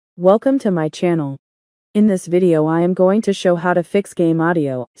Welcome to my channel. In this video I am going to show how to fix game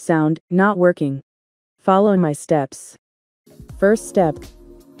audio, sound, not working. Follow my steps. First step,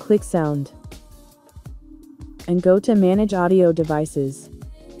 click Sound. And go to Manage Audio Devices.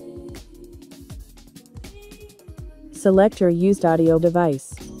 Select your used audio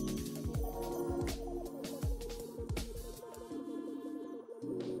device.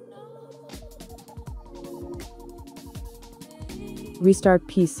 Restart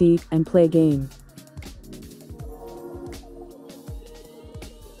PC and play game.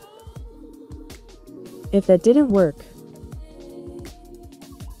 If that didn't work,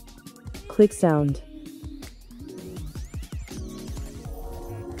 click Sound.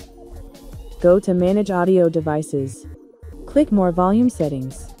 Go to Manage Audio Devices. Click More Volume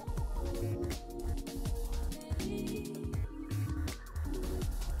Settings.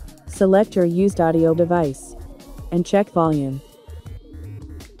 Select your used audio device and check volume.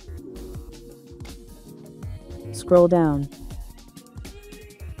 Scroll down.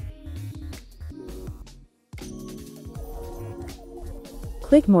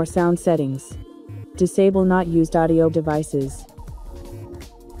 Click More Sound Settings. Disable Not Used Audio Devices.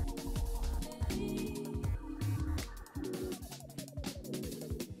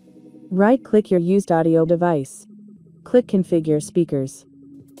 Right-click your used audio device. Click Configure Speakers.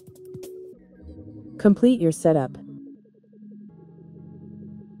 Complete your setup.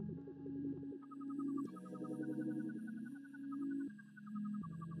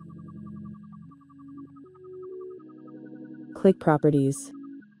 Click Properties.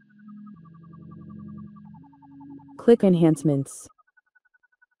 Click Enhancements.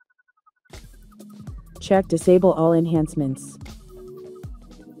 Check Disable All Enhancements.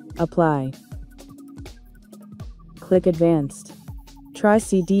 Apply. Click Advanced. Try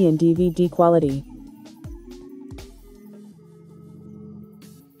CD and DVD quality.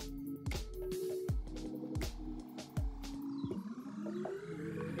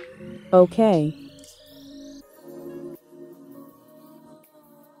 OK.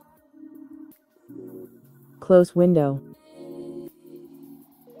 Close window.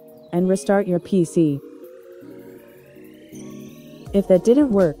 And restart your PC. If that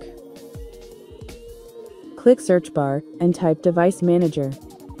didn't work, click Search bar and type Device Manager.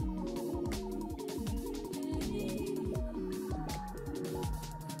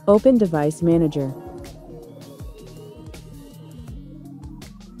 Open Device Manager.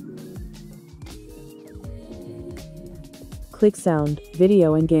 Click Sound,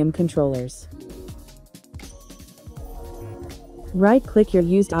 Video and Game Controllers. Right-click your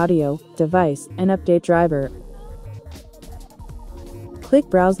used audio device and update driver. Click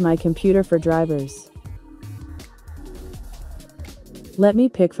Browse My Computer for drivers. Let me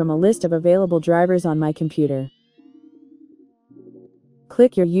pick from a list of available drivers on my computer.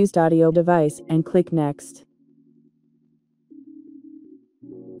 Click your used audio device and click Next.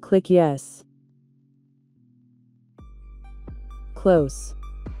 Click Yes. Close.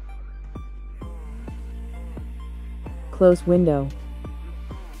 Close window.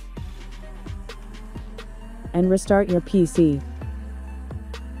 And restart your PC.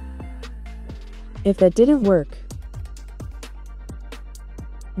 If that didn't work,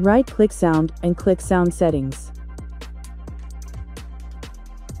 right-click Sound and click Sound Settings.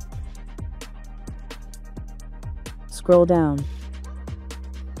 Scroll down.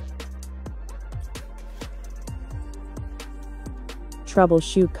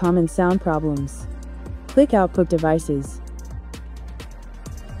 Troubleshoot common sound problems. Click Output Devices.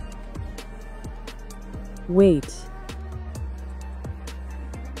 Wait.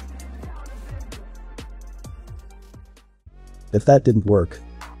 If that didn't work,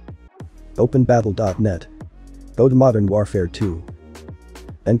 open battle.net, go to Modern Warfare 2,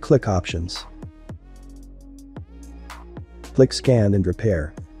 and click Options. Click Scan and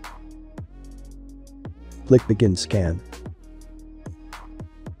Repair. Click Begin Scan.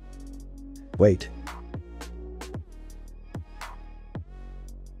 Wait.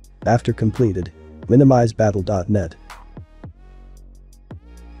 After completed, minimize battle.net.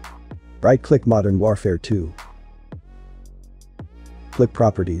 Right-click Modern Warfare 2. Click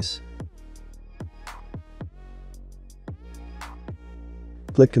Properties.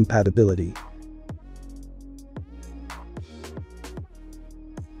 Click Compatibility.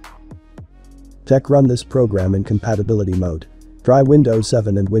 Run this program in compatibility mode. Try Windows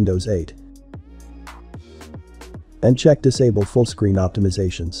 7 and Windows 8. And check Disable Full Screen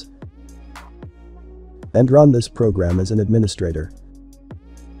Optimizations. And run this program as an administrator.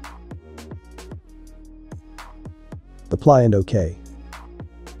 Apply and OK.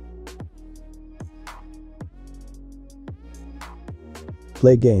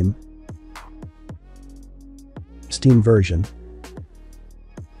 Play game. Steam version.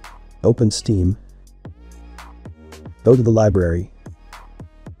 Open Steam. Go to the library.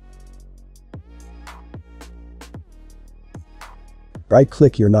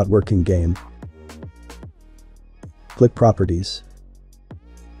 Right-click your not working game. Click Properties.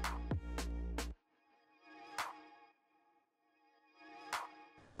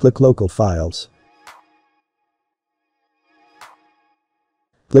 Click Local Files.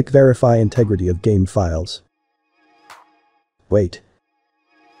 Click Verify integrity of game files. Wait.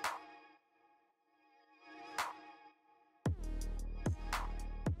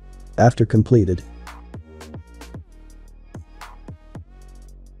 After completed,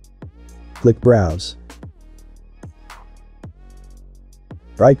 click Browse.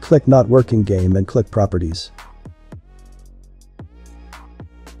 Right-click Not Working Game and click Properties.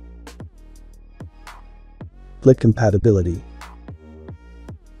 Click Compatibility.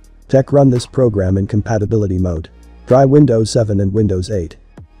 Check Run this program in compatibility mode. Try Windows 7 and Windows 8.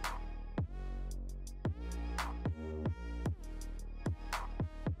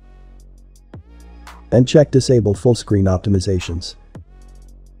 And check Disable Full Screen Optimizations.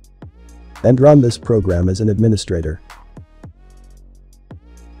 And run this program as an administrator.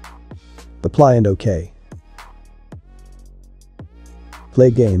 Apply and OK.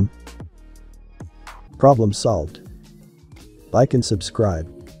 Play game. Problem solved. Like and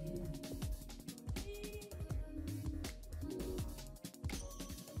subscribe.